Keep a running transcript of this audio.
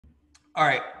All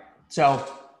right. So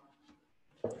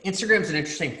Instagram's an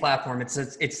interesting platform.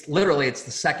 It's literally it's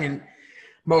the second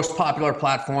most popular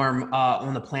platform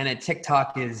on the planet.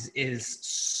 TikTok is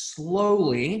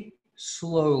slowly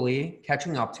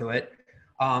catching up to it.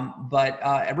 But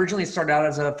originally it started out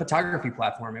as a photography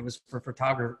platform. It was for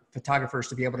photographers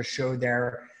to be able to show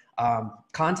their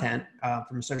content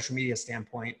from a social media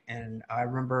standpoint. And I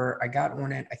remember I got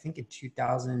on it, I think in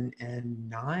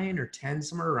 2009 or 10,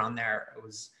 somewhere around there. I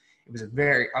was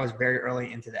very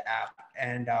early into the app,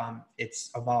 and it's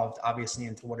evolved obviously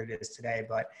into what it is today.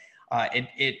 But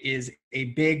it is a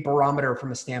big barometer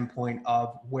from a standpoint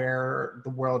of where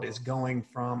the world is going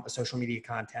from a social media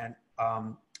content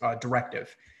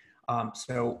directive.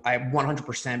 So I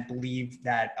 100% believe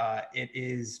that it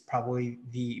is probably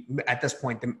at this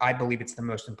point, I believe it's the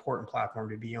most important platform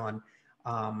to be on.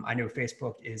 I know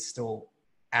Facebook is still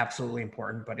absolutely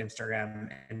important, but Instagram,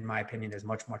 in my opinion, is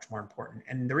much, much more important.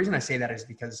 And the reason I say that is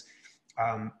because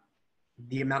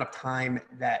the amount of time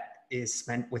that is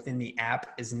spent within the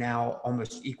app is now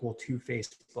almost equal to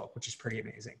Facebook, which is pretty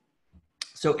amazing.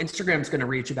 So Instagram is going to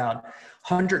reach about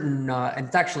 100 and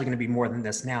it's actually going to be more than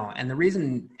this now. And the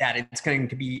reason that it's going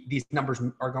to be, these numbers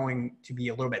are going to be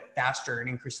a little bit faster and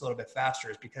increase a little bit faster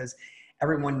is because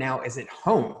everyone now is at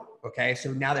home. Okay.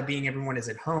 So now that everyone is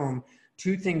at home,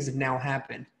 two things have now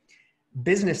happened.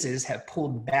 Businesses have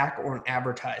pulled back on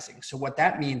advertising. So what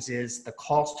that means is the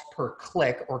cost per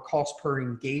click or cost per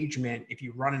engagement, if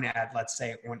you run an ad, let's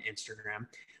say on Instagram,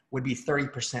 would be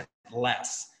 30%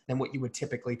 less than what you would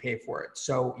typically pay for it.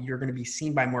 So you're going to be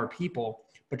seen by more people,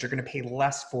 but you're going to pay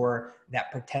less for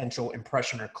that potential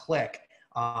impression or click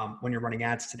when you're running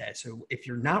ads today. So if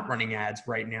you're not running ads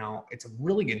right now, it's a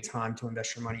really good time to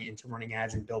invest your money into running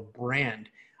ads and build brand.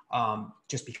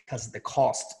 Just because the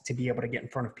cost to be able to get in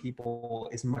front of people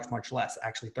is much, much less,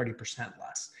 actually 30%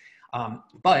 less.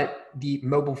 But the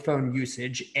mobile phone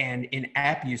usage and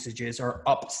in-app usages are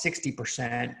up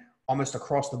 60% almost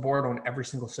across the board on every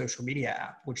single social media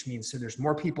app, which means so there's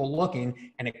more people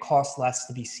looking and it costs less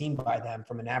to be seen by them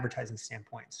from an advertising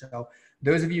standpoint. So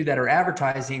those of you that are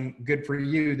advertising, good for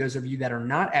you. Those of you that are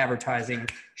not advertising,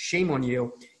 shame on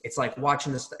you. It's like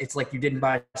watching this. It's like you didn't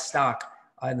buy stock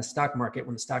in the stock market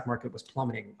when the stock market was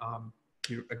plummeting.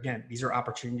 Again, these are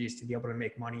opportunities to be able to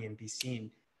make money and be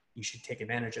seen. You should take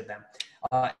advantage of them.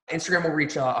 Instagram will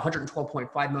reach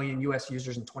 112.5 million US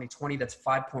users in 2020. That's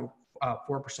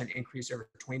 5.4% increase over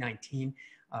 2019.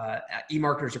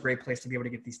 eMarketer is a great place to be able to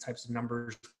get these types of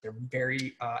numbers. They're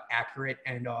very accurate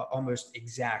and almost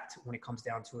exact when it comes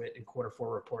down to it in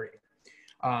Q4 reporting.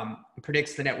 It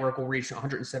predicts the network will reach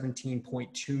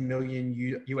 117.2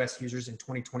 million US users in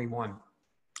 2021.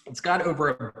 It's got over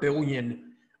a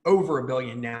billion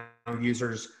now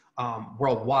users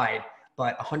worldwide,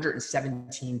 but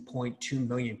 117.2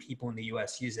 million people in the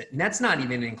US use it. And that's not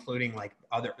even including like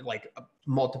other,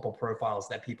 multiple profiles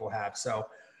that people have. So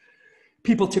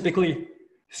people typically,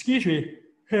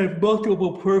 have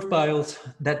multiple profiles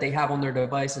that they have on their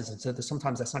devices. And so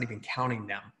sometimes that's not even counting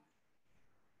them.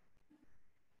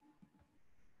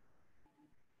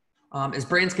 As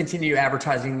brands continue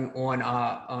advertising on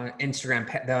Instagram,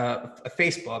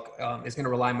 Facebook is going to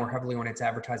rely more heavily on its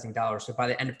advertising dollars. So by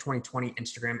the end of 2020,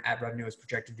 Instagram ad revenue is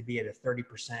projected to be at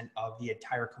 30% of the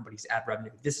entire company's ad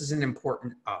revenue. This is an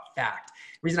important fact.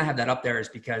 The reason I have that up there is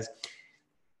because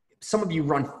some of you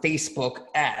run Facebook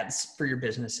ads for your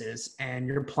businesses and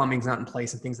your plumbing's not in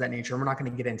place and things of that nature. We're not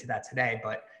going to get into that today,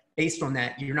 but based on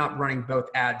that, you're not running both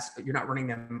ads, but you're not running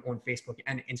them on Facebook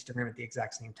and Instagram at the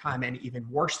exact same time. And even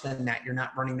worse than that, you're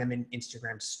not running them in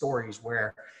Instagram stories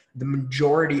where the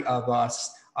majority of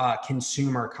us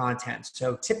consume our content.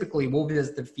 So typically we'll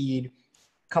visit the feed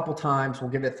a couple times, we'll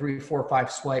give it 3, 4,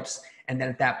 5 swipes. And then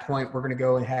at that point, we're going to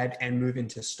go ahead and move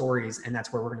into stories. And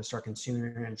that's where we're going to start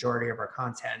consuming the majority of our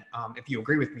content. If you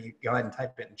agree with me, go ahead and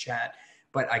type it in chat.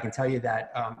 But I can tell you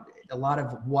that a lot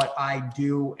of what I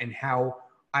do and how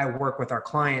I work with our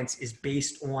clients is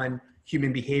based on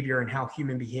human behavior and how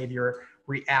human behavior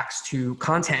reacts to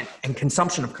content and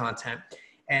consumption of content.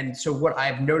 And so what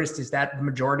I've noticed is that the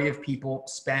majority of people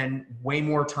spend way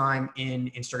more time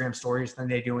in Instagram stories than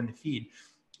they do in the feed.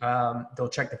 They'll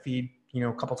check the feed,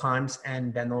 a couple times,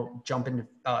 and then they'll jump into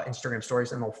Instagram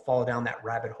stories and they'll fall down that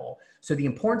rabbit hole. So the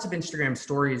importance of Instagram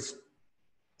stories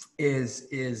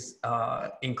is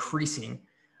increasing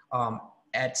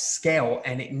at scale,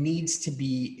 and it needs to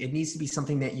be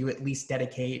something that you at least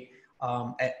dedicate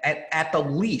at the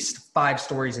least 5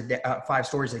 stories a day, 5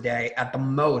 stories a day. At the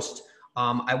most,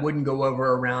 I wouldn't go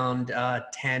over around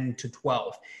 10 to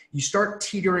 12. You start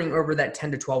teetering over that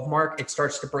 10 to 12 mark, it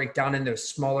starts to break down in those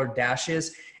smaller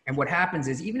dashes. And what happens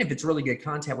is, even if it's really good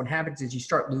content, what happens is you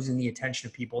start losing the attention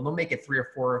of people. And they'll make it 3 or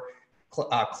 4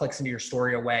 clicks into your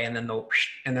story away, and then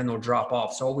they'll drop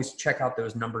off. So always check out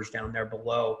those numbers down there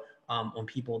below on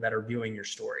people that are viewing your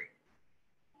story.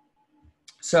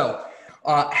 So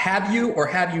have you or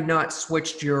have you not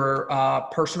switched your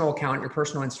personal account, your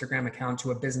personal Instagram account,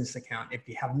 to a business account? If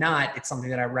you have not, it's something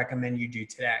that I recommend you do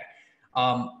today.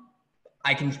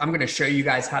 I'm going to show you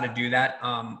guys how to do that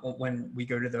when we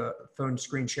go to the phone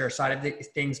screen share side of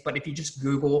things. But if you just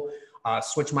Google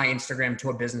switch my Instagram to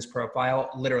a business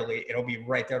profile, literally it'll be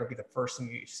right there. It'll be the first thing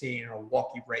you see, and it'll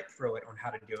walk you right through it on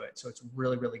how to do it. So it's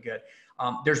really, really good.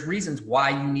 There's reasons why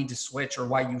you need to switch, or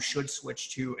why you should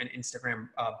switch to an Instagram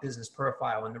business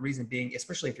profile. And the reason being,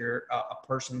 especially if you're a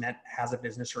person that has a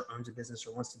business or owns a business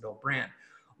or wants to build brand,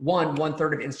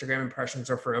 1/3 of Instagram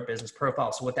impressions are for a business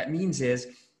profile. So what that means is,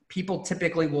 people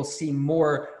typically will see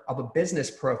more of a business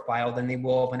profile than they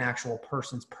will of an actual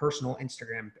person's personal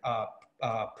Instagram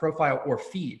profile or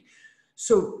feed.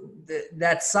 So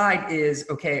that side is,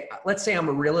 okay, let's say I'm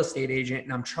a real estate agent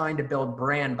and I'm trying to build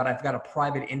brand, but I've got a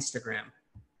private Instagram.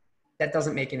 That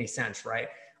doesn't make any sense, right?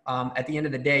 At the end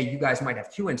of the day, you guys might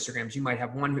have 2 Instagrams. You might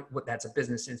have one that's a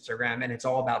business Instagram, and it's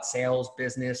all about sales,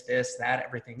 business, this, that,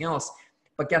 everything else.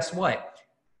 But guess what?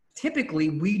 Typically,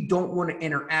 we don't want to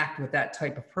interact with that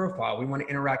type of profile. We want to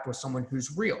interact with someone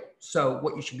who's real. So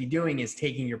what you should be doing is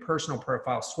taking your personal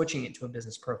profile, switching it to a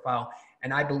business profile,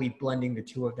 and I believe blending the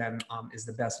 2 of them is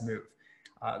the best move.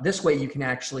 This way, you can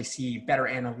actually see better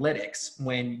analytics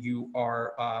when you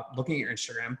are looking at your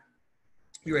Instagram.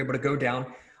 You're able to go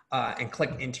down and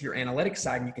click into your analytics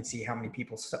side, and you can see how many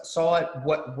people saw it,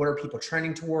 what are people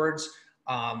trending towards,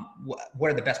 what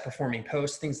are the best performing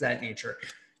posts, things of that nature.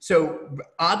 So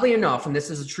oddly enough, and this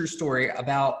is a true story,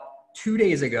 about 2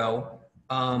 days ago,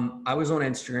 I was on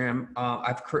Instagram.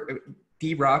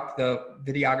 D-Rock, the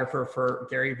videographer for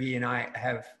Gary Vee, and I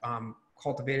have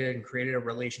cultivated and created a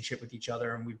relationship with each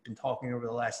other. And we've been talking over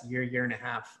the last year and a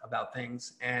half about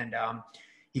things. And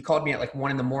he called me at like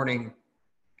 1 a.m.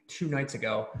 2 nights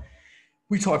ago.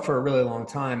 We talked for a really long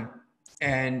time.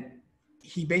 And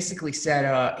he basically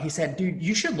said, he said, dude,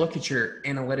 you should look at your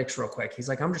analytics real quick. He's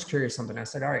like, I'm just curious something. I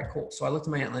said, all right, cool. So I looked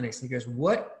at my analytics, and he goes,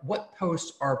 what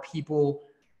posts are people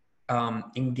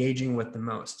engaging with the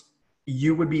most?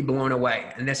 You would be blown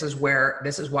away. And this is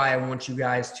why I want you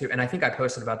guys to, and I think I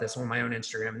posted about this on my own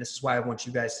Instagram, and this is why I want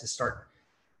you guys to start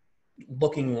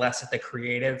looking less at the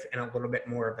creative and a little bit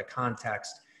more of the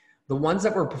context. The ones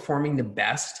that were performing the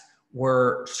best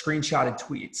were screenshotted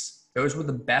tweets. Those were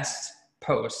the best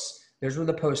posts. Those were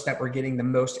the posts that were getting the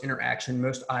most interaction,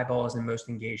 most eyeballs, and most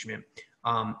engagement.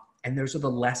 And those are the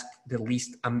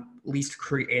least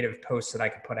creative posts that I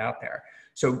could put out there.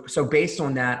 So based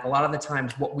on that, a lot of the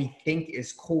times what we think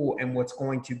is cool and what's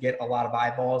going to get a lot of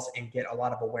eyeballs and get a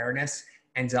lot of awareness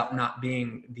ends up not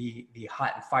being the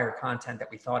hot and fire content that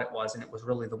we thought it was. And it was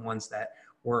really the ones that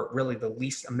were really the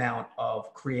least amount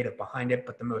of creative behind it,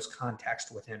 but the most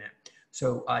context within it.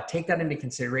 So take that into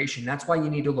consideration. That's why you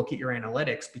need to look at your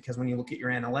analytics, because when you look at your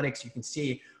analytics, you can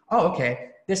see, oh,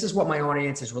 okay, this is what my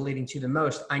audience is relating to the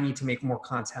most. I need to make more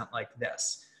content like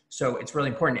this. So it's really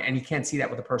important. And you can't see that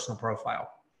with a personal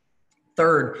profile.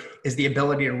 Third is the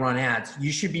ability to run ads.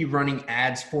 You should be running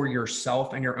ads for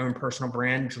yourself and your own personal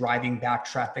brand, driving back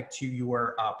traffic to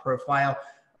your profile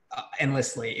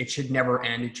endlessly. It should never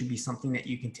end. It should be something that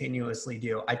you continuously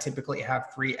do. I typically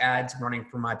have 3 ads running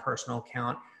for my personal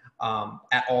account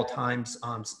at all times.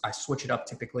 I switch it up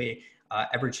typically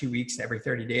every 2 weeks, every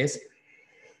 30 days.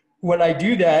 When I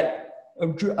do that,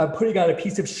 I'm putting out a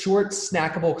piece of short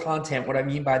snackable content. What I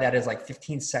mean by that is like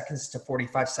 15 seconds to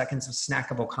 45 seconds of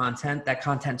snackable content. That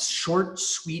content's short,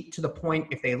 sweet, to the point.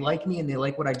 If they like me and they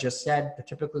like what I just said, they're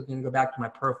typically going to go back to my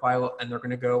profile and they're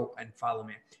going to go and follow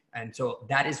me. And so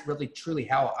that is really, truly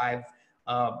how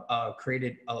I've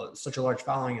created such a large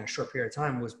following in a short period of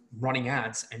time, was running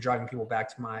ads and driving people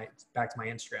back to my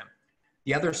Instagram.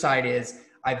 The other side is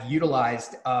I've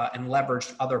utilized and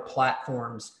leveraged other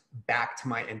platforms back to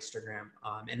my Instagram.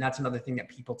 And that's another thing that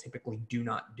people typically do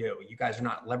not do. You guys are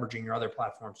not leveraging your other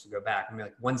platforms to go back. I mean,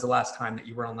 like, when's the last time that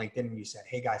you were on LinkedIn and you said,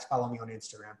 hey guys, follow me on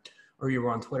Instagram? Or you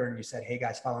were on Twitter and you said, hey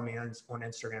guys, follow me on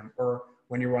Instagram? Or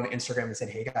when you were on Instagram and said,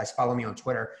 hey guys, follow me on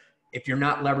Twitter? If you're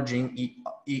not leveraging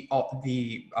all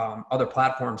the other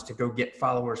platforms to go get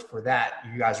followers for that,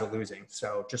 you guys are losing.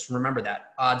 So just remember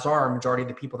that. Odds are a majority of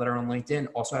the people that are on LinkedIn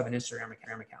also have an Instagram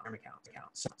account.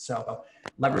 So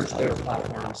leverage those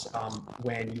platforms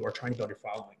when you are trying to build your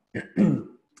following.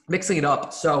 Mixing it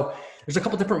up. So there's a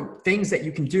couple different things that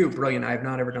you can do. Brilliant. I have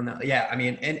not ever done that. Yeah, I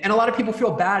mean, and a lot of people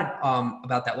feel bad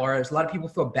about that, Laura. There's a lot of people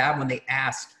feel bad when they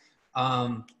ask,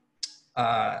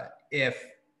 if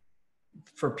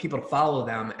for people to follow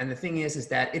them. And the thing is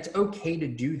that it's okay to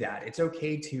do that. It's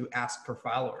okay to ask for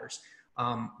followers.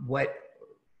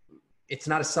 It's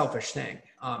not a selfish thing.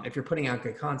 If you're putting out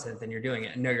good content, then you're doing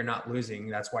it. And no, you're not losing.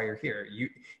 That's why you're here.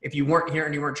 If you weren't here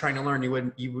and you weren't trying to learn,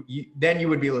 then you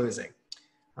would be losing.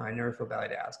 I never feel bad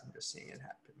to ask. I'm just seeing it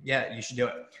happen. Yeah, you should do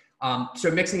it.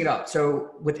 So mixing it up.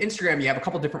 So with Instagram, you have a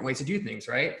couple different ways to do things,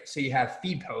 right? So you have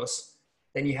feed posts,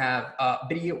 then you have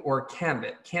video or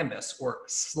canvas or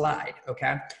slide,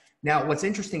 okay? Now, what's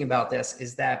interesting about this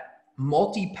is that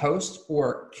multi-post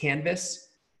or canvas,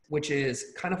 which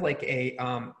is kind of like a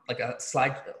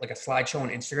slideshow on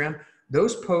Instagram,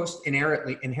 those posts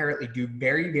inherently do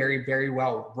very, very, very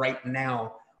well right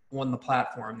now on the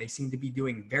platform. They seem to be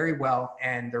doing very well,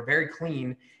 and they're very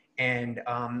clean. And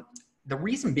the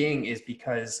reason being is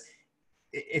because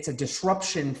it's a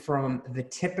disruption from the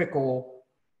typical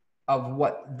of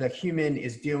what the human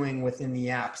is doing within the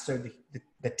app. So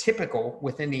the typical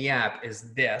within the app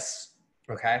is this,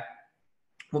 okay?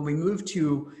 When we move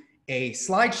to a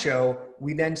slideshow,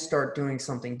 we then start doing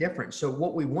something different. So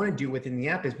what we want to do within the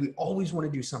app is we always want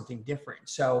to do something different.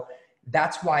 So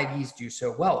that's why these do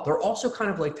so well. They're also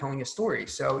kind of like telling a story.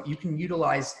 So you can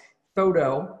utilize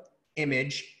photo,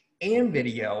 image, and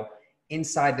video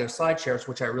inside those slideshows,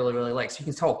 which I really, really like. So you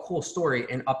can tell a cool story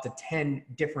in up to 10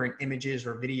 different images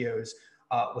or videos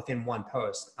within one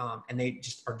post. And they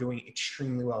just are doing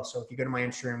extremely well. So if you go to my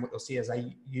Instagram, what you'll see is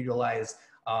I utilize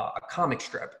a comic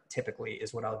strip, typically,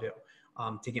 is what I'll do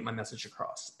to get my message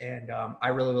across. And I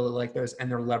really, really like those, and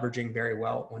they're leveraging very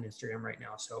well on Instagram right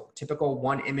now. So typical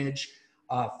one image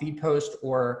feed post,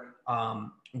 or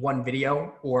one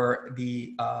video, or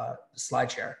the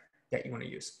slide share that you want to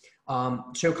use.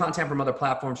 Show content from other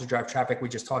platforms to drive traffic. We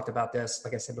just talked about this,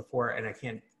 like I said before, and I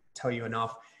can't tell you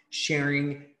enough.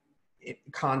 Sharing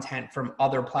content from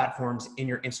other platforms in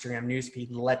your Instagram newsfeed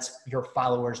lets your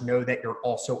followers know that you're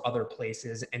also other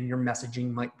places, and your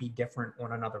messaging might be different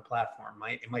on another platform.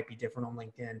 It might be different on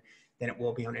LinkedIn than it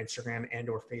will be on Instagram and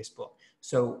or Facebook.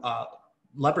 So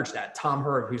leverage that. Tom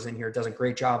Hurd, who's in here, does a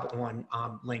great job on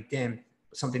LinkedIn.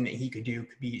 Something that he could do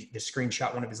could be to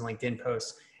screenshot one of his LinkedIn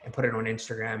posts and put it on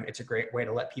Instagram. It's a great way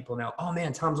to let people know, oh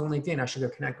man, Tom's on LinkedIn, I should go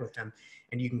connect with him.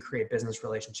 And you can create business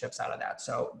relationships out of that.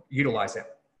 So utilize it.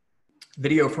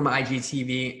 Video from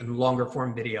IGTV and longer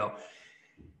form video.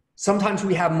 Sometimes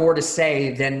we have more to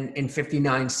say than in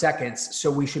 59 seconds,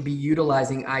 so we should be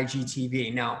utilizing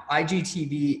IGTV. Now,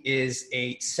 IGTV is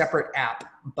a separate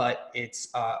app, but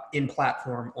it's in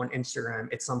platform on Instagram.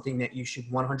 It's something that you should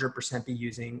 100% be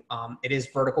using. It is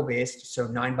vertical based, so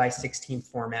 9:16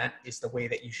 format is the way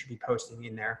that you should be posting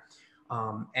in there.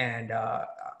 I'm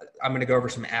going to go over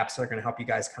some apps that are going to help you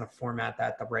guys kind of format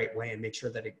that the right way and make sure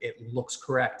that it looks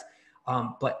correct.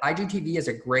 But IGTV is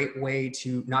a great way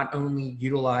to not only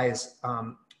utilize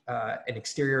an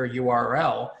exterior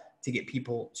URL to get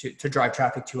people to drive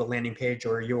traffic to a landing page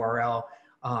or a URL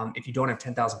if you don't have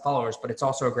 10,000 followers, but it's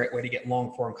also a great way to get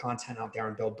long form content out there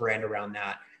and build brand around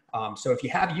that. So if you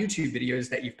have YouTube videos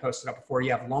that you've posted up before,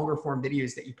 you have longer form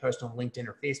videos that you post on LinkedIn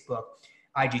or Facebook,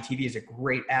 IGTV is a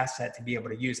great asset to be able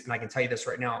to use. And I can tell you this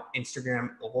right now,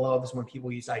 Instagram loves when people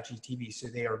use IGTV. So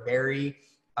they are very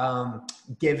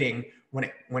giving when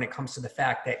it comes to the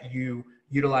fact that you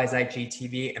utilize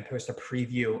IGTV and post a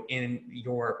preview in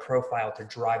your profile to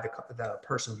drive the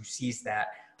person who sees that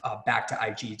back to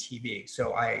IGTV.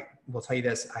 So I will tell you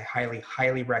this, I highly,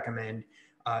 highly recommend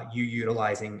you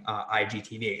utilizing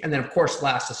IGTV. And then of course,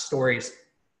 last is stories.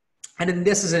 And then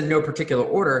this is in no particular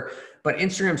order, but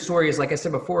Instagram stories, like I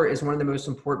said before, is one of the most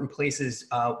important places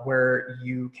where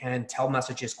you can tell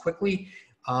messages quickly.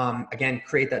 Again,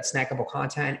 create that snackable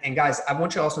content. And guys, I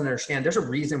want you also to understand there's a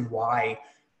reason why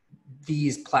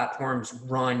these platforms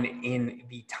run in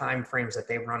the time frames that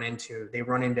they run into. They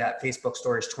run into Facebook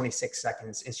stories 26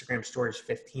 seconds, Instagram stories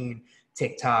 15,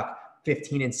 TikTok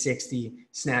 15 and 60,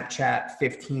 Snapchat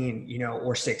 15,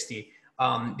 or 60.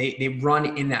 They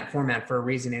run in that format for a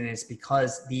reason, and it's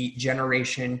because the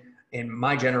generation, in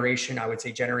my generation, I would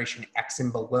say Generation X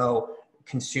and below,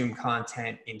 consume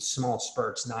content in small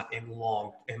spurts, not in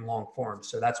long form.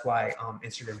 So that's why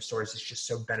Instagram stories is just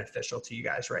so beneficial to you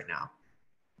guys right now.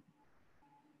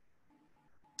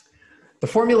 The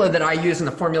formula that I use and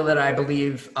the formula that I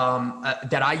believe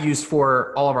that I use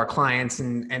for all of our clients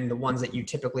and the ones that you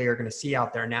typically are going to see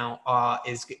out there now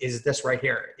is this right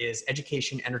here, is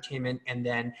education, entertainment, and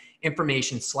then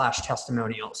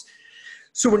information/testimonials.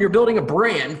 So when you're building a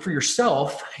brand for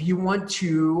yourself, you want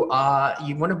to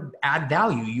add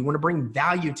value. You want to bring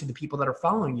value to the people that are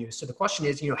following you. So the question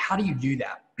is, how do you do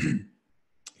that?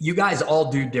 You guys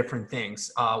all do different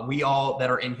things. We all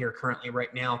that are in here currently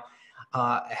right now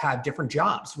have different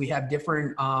jobs. We have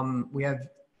different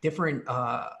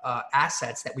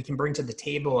assets that we can bring to the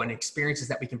table and experiences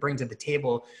that we can bring to the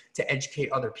table to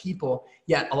educate other people.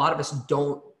 Yet a lot of us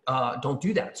don't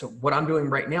do that. So what I'm doing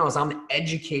right now is I'm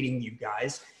educating you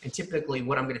guys. And typically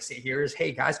what I'm going to say here is,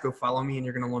 hey guys, go follow me and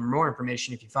you're going to learn more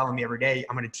information. If you follow me every day,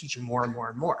 I'm going to teach you more and more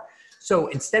and more. So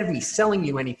instead of me selling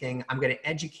you anything, I'm going to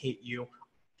educate you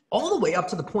all the way up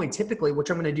to the point, typically, which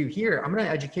I'm going to do here. I'm going to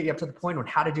educate you up to the point on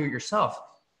how to do it yourself.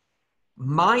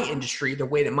 My industry, the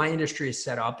way that my industry is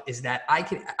set up is that I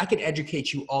can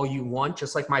educate you all you want,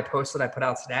 just like my post that I put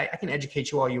out today. I can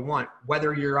educate you all you want.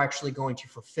 Whether you're actually going to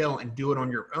fulfill and do it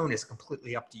on your own is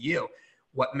completely up to you.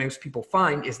 What most people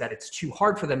find is that it's too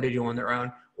hard for them to do on their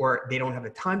own, or they don't have the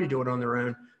time to do it on their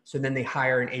own. So then they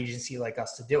hire an agency like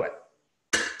us to do it.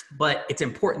 But it's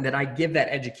important that I give that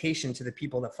education to the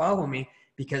people that follow me,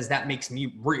 because that makes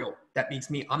me real. That makes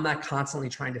me, I'm not constantly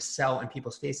trying to sell in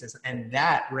people's faces. And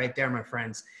that right there, my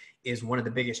friends, is one of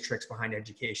the biggest tricks behind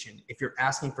education. If you're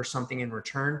asking for something in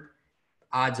return,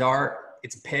 odds are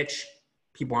it's a pitch.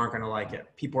 People aren't going to like it.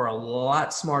 People are a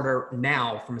lot smarter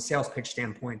now from a sales pitch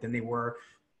standpoint than they were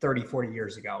 30, 40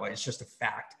 years ago. It's just a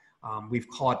fact. We've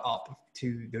caught up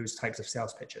to those types of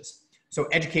sales pitches. So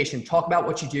education, talk about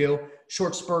what you do,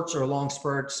 short spurts or long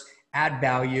spurts, add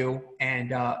value,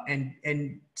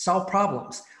 and solve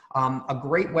problems. A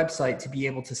great website to be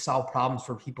able to solve problems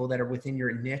for people that are within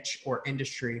your niche or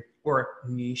industry or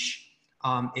niche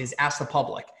is Ask the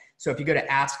Public. So if you go to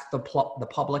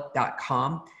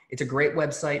askthepublic.com, it's a great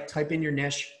website. Type in your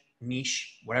niche,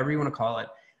 whatever you want to call it.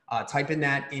 Type in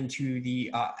that into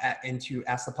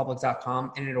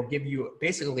askthepublic.com, and it'll give you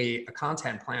basically a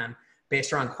content plan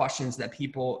based around questions that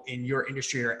people in your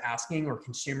industry are asking or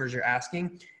consumers are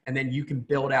asking. And then you can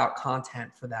build out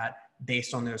content for that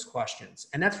based on those questions.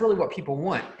 And that's really what people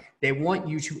want. They want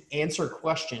you to answer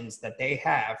questions that they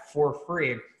have for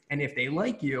free. And if they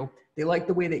like you, they like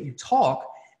the way that you talk,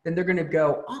 then they're going to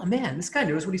go, oh man, this guy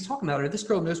knows what he's talking about, or this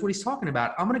girl knows what he's talking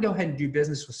about. I'm going to go ahead and do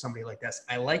business with somebody like this.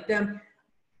 I like them.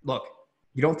 Look,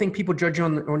 you don't think people judge you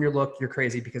on your look, you're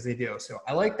crazy, because they do. So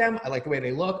I like them. I like the way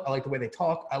they look. I like the way they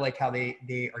talk. I like how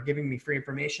they are giving me free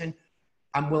information.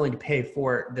 I'm willing to pay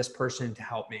for this person to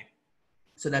help me.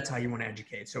 So that's how you want to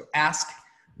educate. So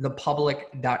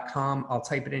askthepublic.com. I'll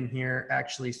type it in here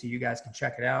actually so you guys can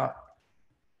check it out.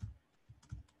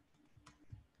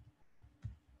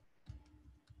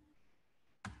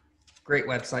 Great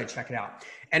website. Check it out.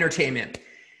 Entertainment.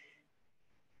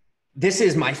 This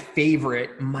is my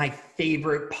favorite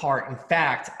part. In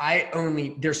fact,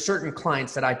 there's certain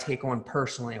clients that I take on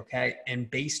personally. Okay. And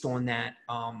based on that,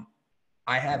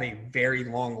 I have a very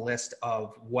long list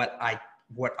of what I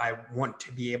want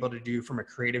to be able to do from a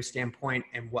creative standpoint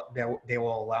and what they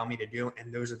will allow me to do.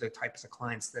 And those are the types of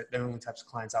clients the only types of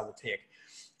clients I will take.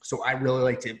 So I really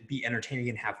like to be entertaining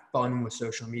and have fun with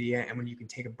social media. And when you can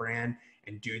take a brand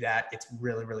and do that, it's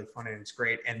really, really fun and it's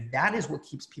great. And that is what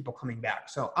keeps people coming back.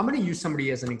 So I'm going to use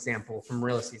somebody as an example from a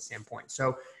real estate standpoint.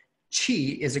 So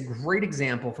Chi is a great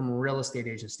example from a real estate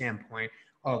agent standpoint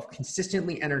of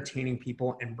consistently entertaining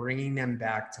people and bringing them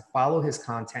back to follow his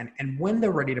content. And when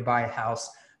they're ready to buy a house,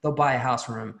 they'll buy a house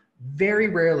from him. Very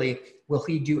rarely will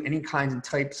he do any kinds of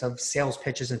types of sales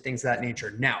pitches and things of that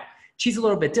nature. Now, Chi's a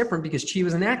little bit different because Chi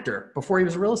was an actor before he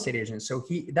was a real estate agent. So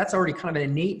that's already kind of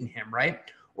innate in him, right?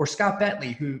 Or Scott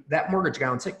Bentley, that mortgage guy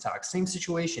on TikTok, same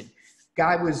situation.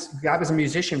 Guy was a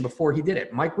musician before he did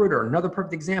it. Mike Ruder, another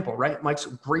perfect example, right? Mike's a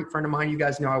great friend of mine. You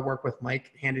guys know I work with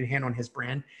Mike hand in hand on his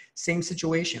brand. Same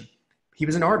situation. He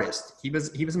was an artist. He was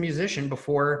a musician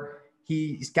before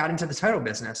he got into the title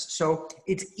business. So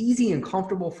it's easy and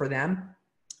comfortable for them,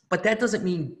 but that doesn't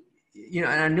mean, and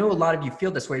I know a lot of you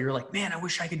feel this way. You're like, man, I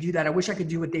wish I could do that. I wish I could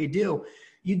do what they do.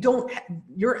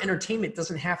 Your entertainment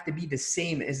doesn't have to be the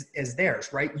same as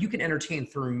theirs, right? You can entertain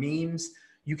through memes.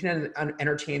 You can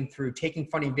entertain through taking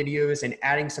funny videos and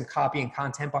adding some copy and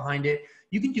content behind it.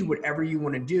 You can do whatever you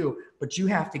want to do, but you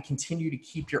have to continue to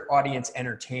keep your audience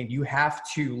entertained. You have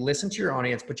to listen to your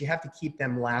audience, but you have to keep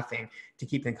them laughing to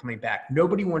keep them coming back.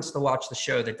 Nobody wants to watch the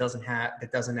show that doesn't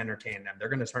entertain them. They're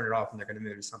going to turn it off and they're going to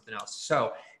move to something else.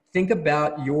 So think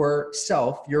about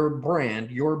yourself, your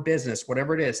brand, your business,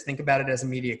 whatever it is. Think about it as a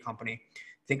media company.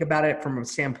 Think about it from a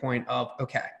standpoint of,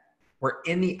 okay, we're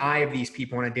in the eye of these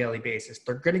people on a daily basis.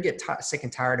 They're going to get sick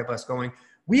and tired of us going,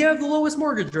 we have the lowest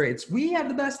mortgage rates. We have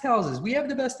the best houses. We have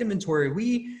the best inventory.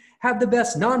 We have the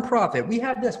best nonprofit. We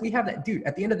have this, we have that. Dude,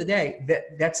 at the end of the day,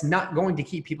 that's not going to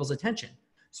keep people's attention.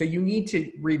 So you need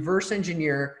to reverse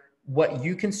engineer what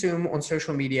you consume on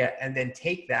social media and then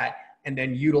take that, and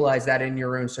then utilize that in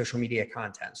your own social media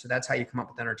content. So that's how you come up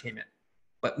with entertainment.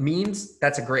 But memes,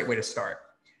 that's a great way to start.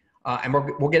 And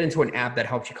we'll get into an app that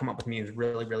helps you come up with memes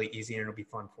really, really easy, and it'll be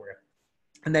fun for you.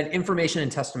 And then information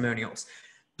and testimonials.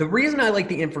 The reason I like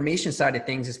the information side of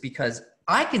things is because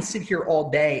I can sit here all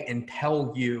day and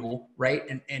tell you, right,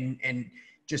 and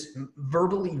just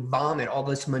verbally vomit all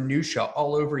this minutia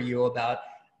all over you about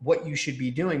what you should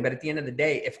be doing. But at the end of the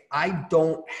day, if I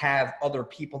don't have other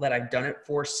people that I've done it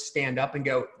for stand up and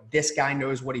go, this guy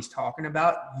knows what he's talking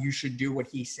about, you should do what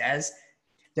he says,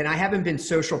 then I haven't been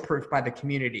social proof by the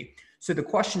community. So the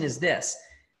question is this: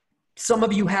 some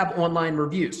of you have online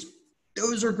reviews.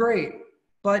 Those are great,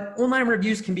 but online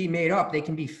reviews can be made up. They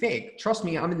can be fake. Trust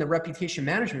me, I'm in the reputation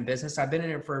management business. I've been in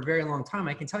it for a very long time.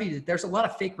 I can tell you that there's a lot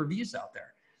of fake reviews out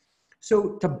there.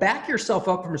 So to back yourself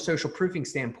up from a social proofing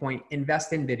standpoint,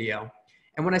 invest in video.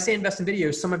 And when I say invest in video,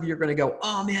 some of you are going to go,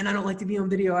 oh man, I don't like to be on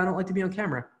video. I don't like to be on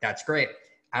camera. That's great.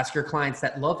 Ask your clients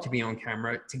that love to be on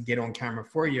camera to get on camera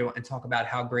for you and talk about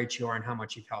how great you are and how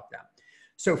much you've helped them.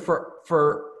 So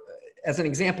for as an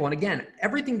example, and again,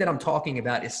 everything that I'm talking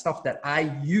about is stuff that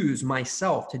I use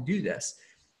myself to do this.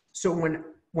 So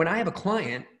when I have a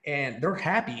client and they're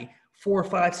happy 4,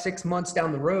 5, 6 months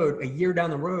down the road, a year down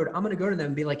the road, I'm going to go to them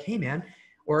and be like, hey man,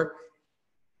 or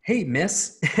hey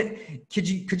miss, could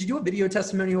you do a video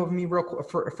testimonial of me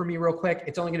for me real quick?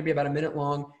 It's only going to be about a minute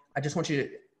long. I just want you to,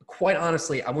 quite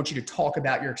honestly, I want you to talk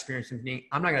about your experience with me.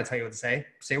 I'm not going to tell you what to say.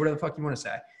 Say whatever the fuck you want to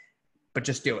say, but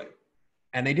just do it.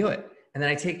 And they do it. And then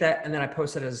I take that and then I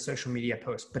post it as a social media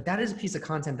post. But that is a piece of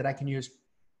content that I can use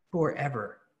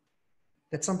forever.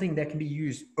 That's something that can be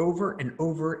used over and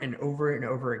over and over and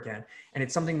over again. And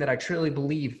it's something that I truly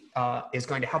believe is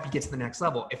going to help you get to the next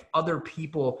level. If other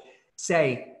people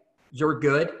say you're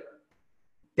good,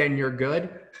 then you're good.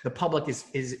 The public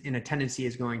is in a tendency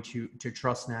is going to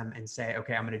trust them and say,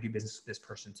 okay, I'm going to do business with this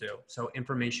person too. So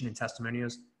information and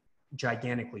testimonials,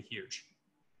 gigantically huge.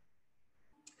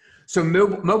 So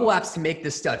mobile apps to make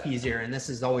this stuff easier. And this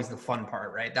is always the fun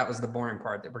part, right? That was the boring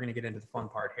part. That we're going to get into the fun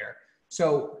part here.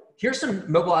 So here's some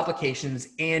mobile applications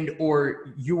and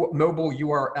or mobile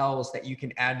URLs that you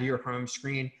can add to your home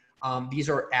screen. These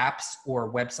are apps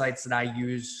or websites that I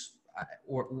use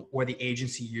or the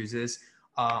agency uses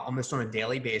almost on a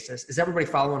daily basis. Is everybody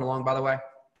following along, by the way?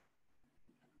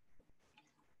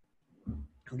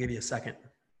 I'll give you a second.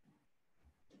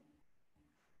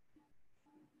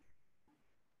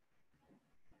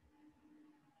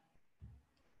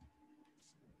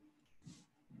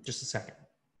 Just a second.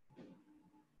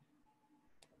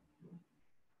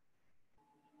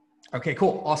 Okay,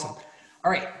 cool. Awesome.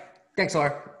 All right. Thanks,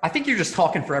 Laura. I think you're just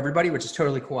talking for everybody, which is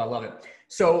totally cool. I love it.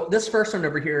 So this first one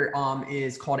over here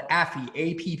is called Apphi,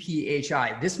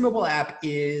 A-P-P-H-I. This mobile app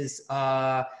is,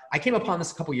 I came upon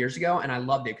this a couple years ago and I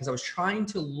loved it because I was trying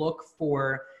to look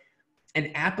for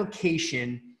an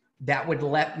application that would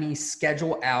let me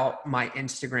schedule out my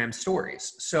Instagram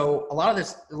stories. So a lot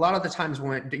of the times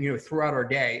when, throughout our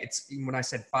day, it's when I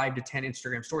said 5 to 10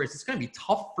 Instagram stories, it's going to be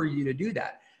tough for you to do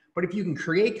that. But if you can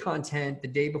create content the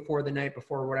day before, the night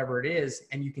before, whatever it is,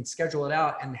 and you can schedule it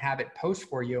out and have it post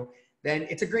for you, then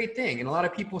it's a great thing. And a lot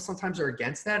of people sometimes are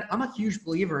against that. I'm a huge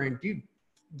believer in, dude,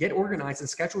 get organized and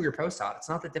schedule your posts out. It's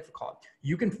not that difficult.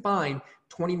 You can find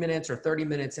 20 minutes or 30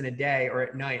 minutes in a day or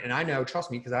at night. And I know,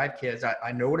 trust me, because I have kids,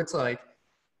 I know what it's like.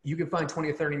 You can find 20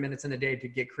 or 30 minutes in a day to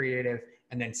get creative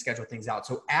and then schedule things out.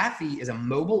 So Apphi is a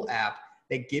mobile app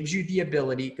that gives you the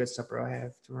ability, good stuff, bro. I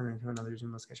have to run into another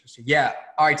Zoom schedule. Yeah.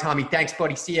 All right, Tommy. Thanks,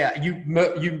 buddy. See ya.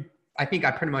 I think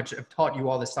I pretty much have taught you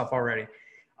all this stuff already.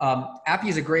 Apphi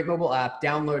is a great mobile app.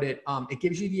 Download it. It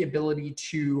gives you the ability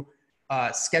to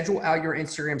schedule out your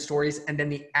Instagram stories, and then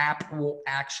the app will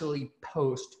actually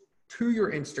post to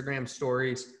your Instagram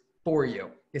stories for you.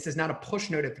 This is not a push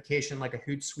notification like a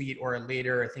Hootsuite or a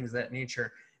Later or things of that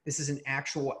nature. This is an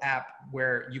actual app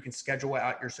where you can schedule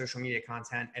out your social media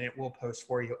content and it will post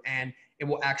for you. And it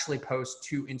will actually post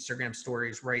to Instagram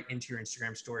stories right into your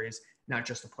Instagram stories, not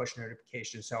just a push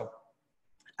notification. So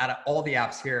out of all the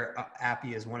apps here,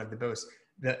 Apphi is one of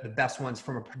the best ones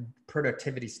from a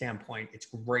productivity standpoint. It's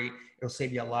great. It'll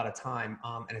save you a lot of time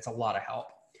and it's a lot of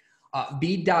help.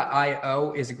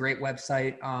 Veed.io is a great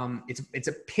website. It's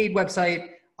a paid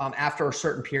website after a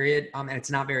certain period, and it's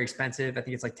not very expensive. I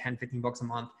think it's like 10, 15 bucks a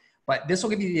month. But this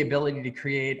will give you the ability to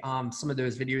create some of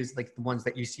those videos like the ones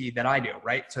that you see that I do,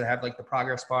 right? So they have like the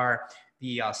progress bar,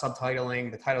 the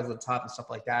subtitling, the titles at the top and stuff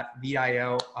like that.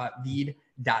 Veed.io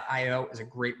is a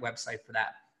great website for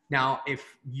that. Now,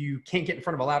 if you can't get in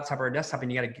front of a laptop or a desktop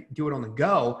and you got to do it on the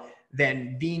go,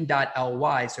 then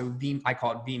Veem.ly, so Veem, I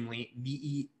call it Veemly,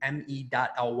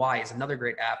 Veeme.ly is another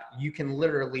great app. You can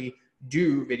literally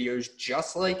do videos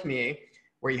just like me,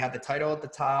 where you have the title at the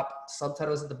top,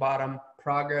 subtitles at the bottom,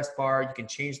 progress bar, you can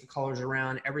change the colors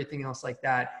around, everything else like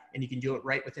that, and you can do it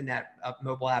right within that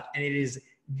mobile app. And it is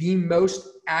the most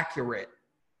accurate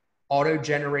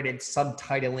auto-generated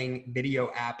subtitling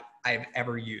video app I've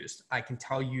ever used. I can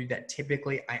tell you that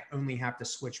typically I only have to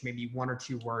switch maybe 1 or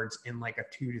 2 words in like a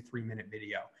 2 to 3 minute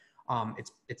video.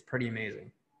 It's pretty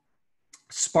amazing.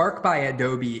 Spark by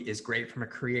Adobe is great from a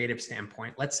creative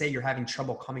standpoint. Let's say you're having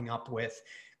trouble coming up with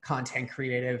content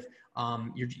creative.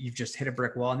 You've just hit a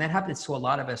brick wall, and that happens to a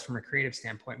lot of us from a creative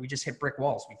standpoint. We just hit brick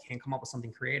walls. We can't come up with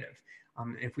something creative.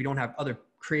 If we don't have other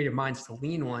creative minds to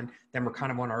lean on, then we're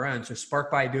kind of on our own. So Spark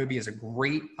by Adobe is a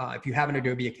great, if you have an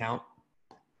Adobe account,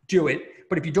 do it.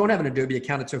 But if you don't have an Adobe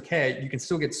account, it's okay. You can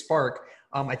still get Spark.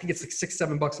 I think it's like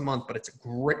 $6, $7 a month, but it's a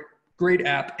great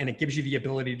app, and it gives you the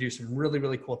ability to do some really,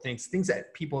 really cool things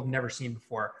that people have never seen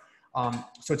before.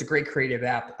 So it's a great creative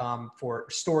app for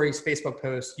stories, Facebook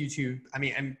posts, YouTube. I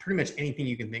mean, and pretty much anything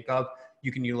you can think of,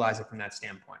 you can utilize it from that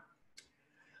standpoint.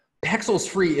 Pexels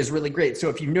Free is really great. So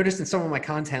if you've noticed in some of my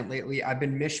content lately, I've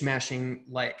been mishmashing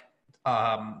like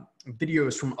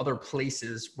videos from other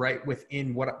places right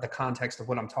within what the context of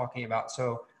what I'm talking about.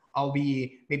 So I'll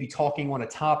be maybe talking on a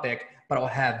topic, but I'll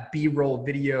have B-roll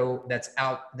video that's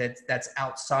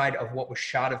outside of what was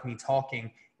shot of me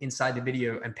talking inside the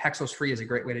video, and Pexels Free is a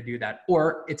great way to do that.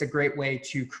 Or it's a great way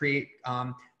to create,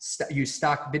 use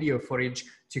stock video footage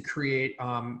to create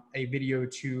a video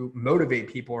to motivate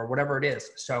people or whatever it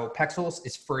is. So Pexels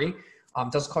is free.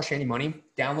 Doesn't cost you any money.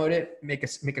 Download it, make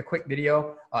a quick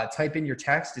video, type in your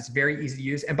text. It's very easy to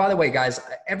use. And by the way, guys,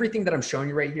 everything that I'm showing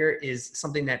you right here is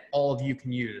something that all of you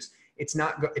can use. It's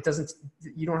not,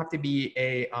 you don't have to be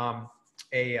a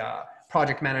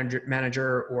project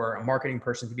manager or a marketing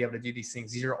person to be able to do these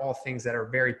things. These are all things that are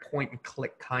very point and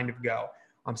click kind of go.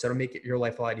 So it'll make your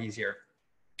life a lot easier.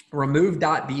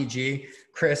 Remove.bg,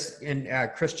 Chris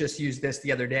just used this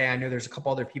the other day. I know there's a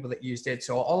couple other people that used it.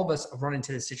 So all of us have run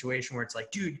into this situation where it's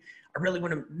like, dude, I really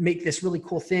want to make this really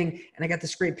cool thing. And I got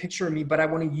this great picture of me, but I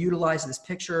want to utilize this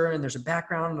picture and there's a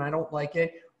background and I don't like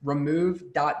it.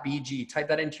 Remove.bg, type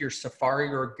that into your Safari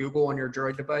or Google on your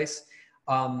Droid device.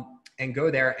 And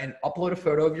go there and upload a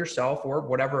photo of yourself or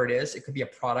whatever it is. It could be a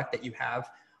product that you have.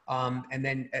 And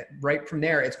then right from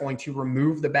there, it's going to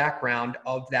remove the background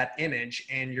of that image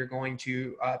and you're going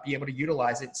to be able to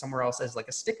utilize it somewhere else as like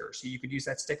a sticker. So you could use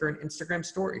that sticker in Instagram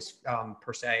stories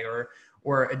per se,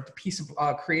 or a piece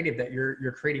of creative that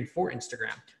you're creating for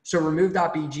Instagram. So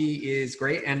remove.bg is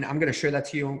great. And I'm going to share that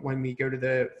to you when we go to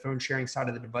the phone sharing side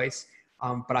of the device.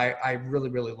 But I really,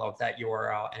 really love that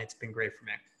URL and it's been great for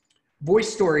me.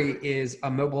 Voice Story is a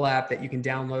mobile app that you can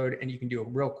download and you can do a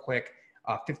real quick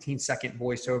 15-second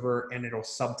voiceover and it'll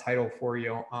subtitle for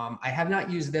you. I have not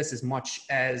used this as much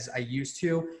as I used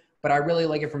to, but I really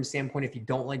like it from a standpoint if you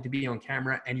don't like to be on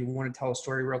camera and you want to tell a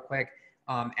story real quick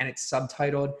and it's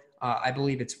subtitled. I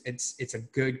believe it's a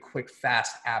good, quick,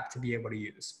 fast app to be able to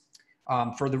use.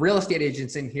 For the real estate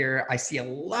agents in here, I see a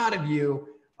lot of you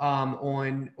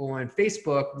on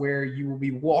Facebook where you will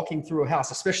be walking through a house,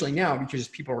 especially now because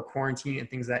people are quarantining and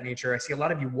things of that nature. I see a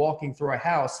lot of you walking through a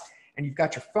house and you've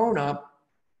got your phone up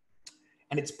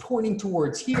and it's pointing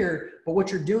towards here, but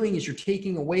what you're doing is you're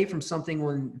taking away from something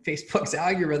on Facebook's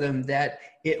algorithm that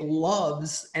it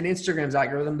loves and Instagram's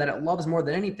algorithm that it loves more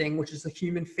than anything, which is the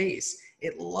human face.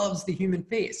 It loves the human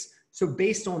face. So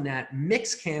based on that,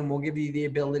 Mixcam will give you the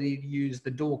ability to use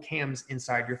the dual cams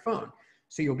inside your phone.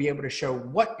 So you'll be able to show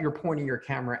what you're pointing your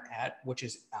camera at, which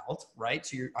is out, right?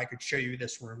 So I could show you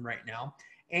this room right now.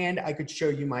 And I could show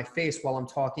you my face while I'm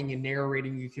talking and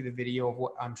narrating you through the video of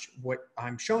what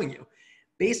I'm showing you.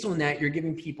 Based on that, you're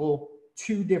giving people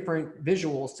 2 different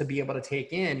visuals to be able to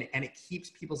take in, and it keeps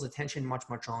people's attention much,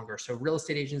 much longer. So real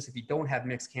estate agents, if you don't have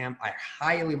Mixcam, I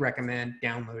highly recommend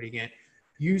downloading it.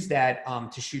 Use that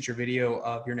to shoot your video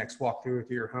of your next walkthrough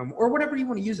through your home or whatever you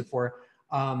want to use it for.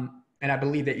 And I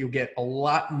believe that you'll get a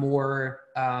lot more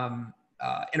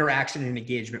interaction and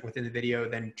engagement within the video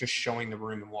than just showing the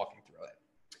room and walking through it.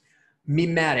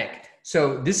 Memematic.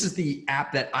 So this is the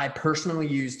app that I personally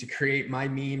use to create my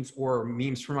memes or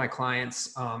memes for my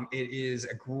clients. It is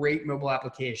a great mobile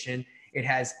application. It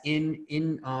has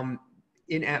in-app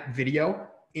video,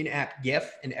 in-app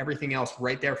GIF, and everything else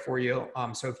right there for you.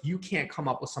 So if you can't come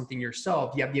up with something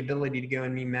yourself, you have the ability to go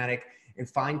in Memematic and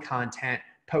find content,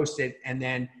 post it, and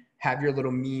then have your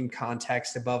little meme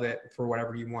context above it for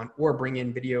whatever you want, or bring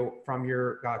in video from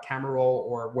your camera roll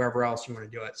or wherever else you want to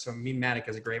do it. So Memematic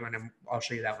is a great one, and I'll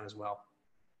show you that one as well.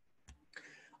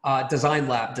 Design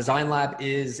Lab. Design Lab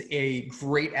is a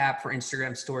great app for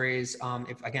Instagram stories.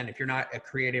 If you're not a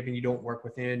creative and you don't work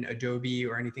within Adobe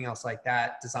or anything else like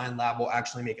that, Design Lab will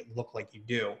actually make it look like you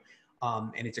do.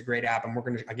 And it's a great app. And I'm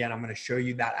going to show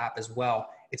you that app as well.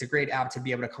 It's a great app to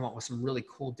be able to come up with some really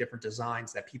cool different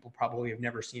designs that people probably have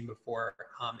never seen before.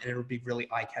 And it'll be really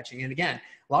eye-catching. And again,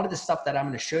 a lot of the stuff that I'm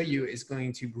going to show you is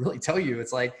going to really tell you,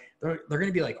 it's like, they're going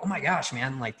to be like, oh my gosh,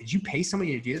 man, like, did you pay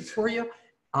somebody to do this for you?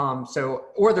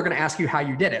 Or they're going to ask you how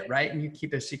you did it, right? And you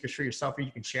keep those secrets for yourself, or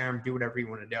you can share them, do whatever you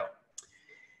want to do.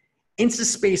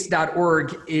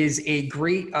 Instaspace.org is a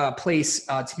great place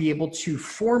to be able to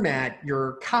format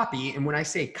your copy. And when I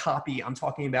say copy, I'm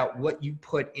talking about what you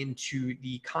put into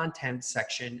the content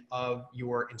section of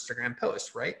your Instagram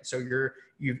post, right? So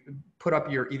you've put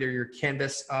up either your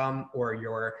canvas or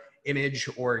your image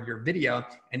or your video,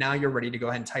 and now you're ready to go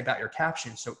ahead and type out your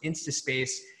caption. So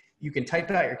Instaspace, you can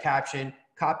type out your caption,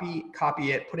 copy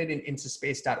it, put it in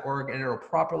instaspace.org, and it'll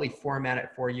properly format it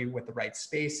for you with the right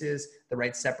spaces, the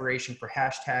right separation for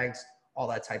hashtags, all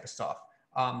that type of stuff.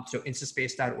 So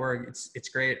instaspace.org, it's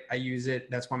great. I use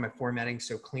it. That's why my formatting's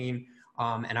so clean,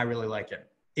 and I really like it.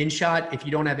 InShot, if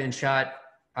you don't have InShot,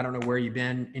 I don't know where you've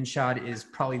been. InShot is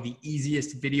probably the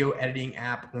easiest video editing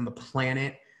app on the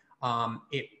planet.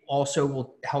 It also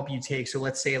will help you take, so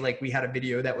let's say like we had a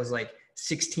video that was like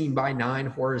 16:9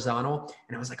 horizontal,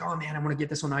 and I was like, oh man, I want to get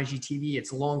this on IGTV.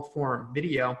 It's long form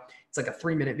video. It's like a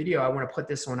 3-minute video. I want to put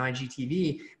this on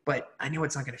IGTV, but I know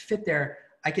it's not going to fit there.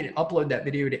 I can upload that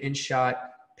video to InShot,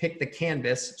 pick the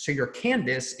canvas. So your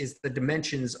canvas is the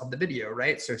dimensions of the video,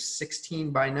 right? So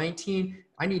 16:19,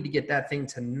 I need to get that thing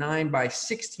to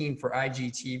 9:16 for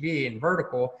IGTV and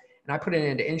vertical. And I put it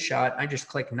into InShot. I just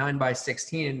click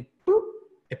 9:16 and boop,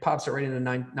 it pops it right into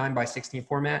 9:16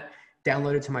 format.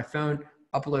 Download it to my phone,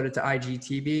 upload it to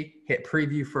IGTV, hit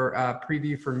preview for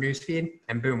newsfeed,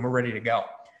 and boom, we're ready to go.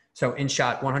 So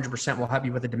InShot 100% will help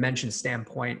you with a dimension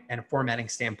standpoint and a formatting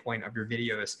standpoint of your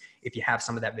videos if you have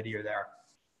some of that video there.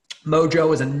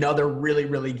 Mojo is another really,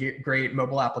 really great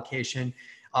mobile application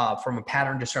from a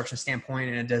pattern disruption standpoint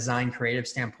and a design creative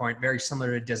standpoint, very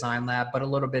similar to Design Lab, but a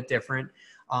little bit different.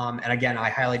 And again,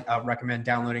 I highly recommend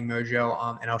downloading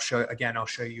Mojo, and I'll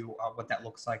show you what that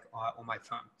looks like on my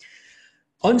phone.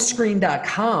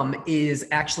 Unscreen.com is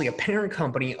actually a parent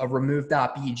company of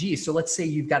Remove.bg. So let's say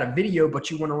you've got a video,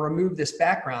 but you want to remove this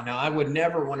background. Now, I would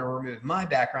never want to remove my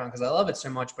background because I love it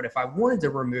so much, but if I wanted to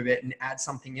remove it and add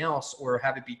something else or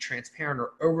have it be transparent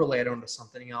or overlay it onto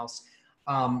something else,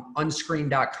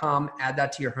 Unscreen.com, add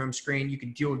that to your home screen. You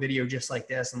can do a video just like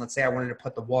this. And let's say I wanted to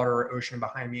put the water or ocean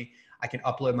behind me. I can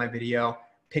upload my video,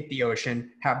 pick the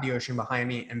ocean, have the ocean behind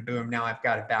me, and boom, now I've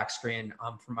got a back screen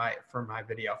for my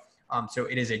video. So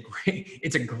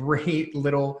it's a great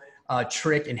little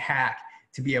trick and hack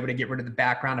to be able to get rid of the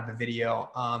background of a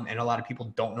video. And a lot of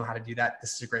people don't know how to do that.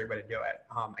 This is a great way to do it.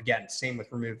 Again, same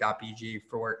with Remove.bg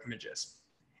for images.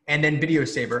 And then Video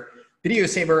Saver. Video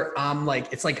Saver,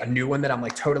 it's like a new one that I'm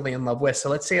like totally in love with. So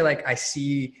let's say like I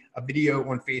see a video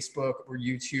on Facebook or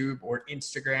YouTube or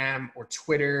Instagram or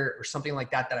Twitter or something like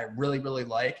that I really, really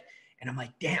like. And I'm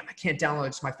like, damn, I can't download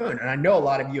it to my phone. And I know a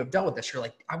lot of you have dealt with this. You're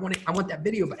like, I want that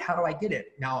video, but how do I get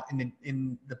it? Now,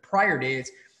 in the prior days,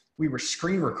 we were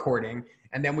screen recording,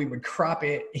 and then we would crop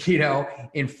it,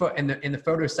 in the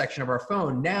photo section of our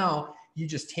phone. Now, you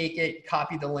just take it,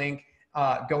 copy the link,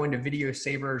 go into Video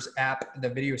Saver's app, the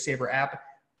Video Saver app,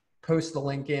 post the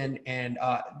link in, and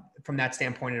from that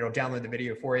standpoint, it'll download the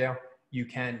video for you. You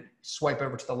can swipe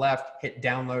over to the left, hit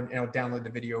download, and it'll download the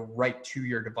video right to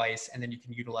your device. And then you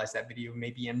can utilize that video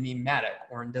maybe in Memematic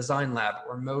or in Design Lab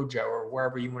or Mojo or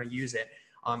wherever you want to use it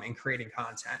in creating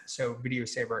content. So Video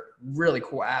Saver, really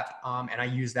cool app. And I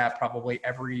use that probably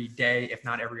every day, if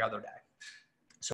not every other day.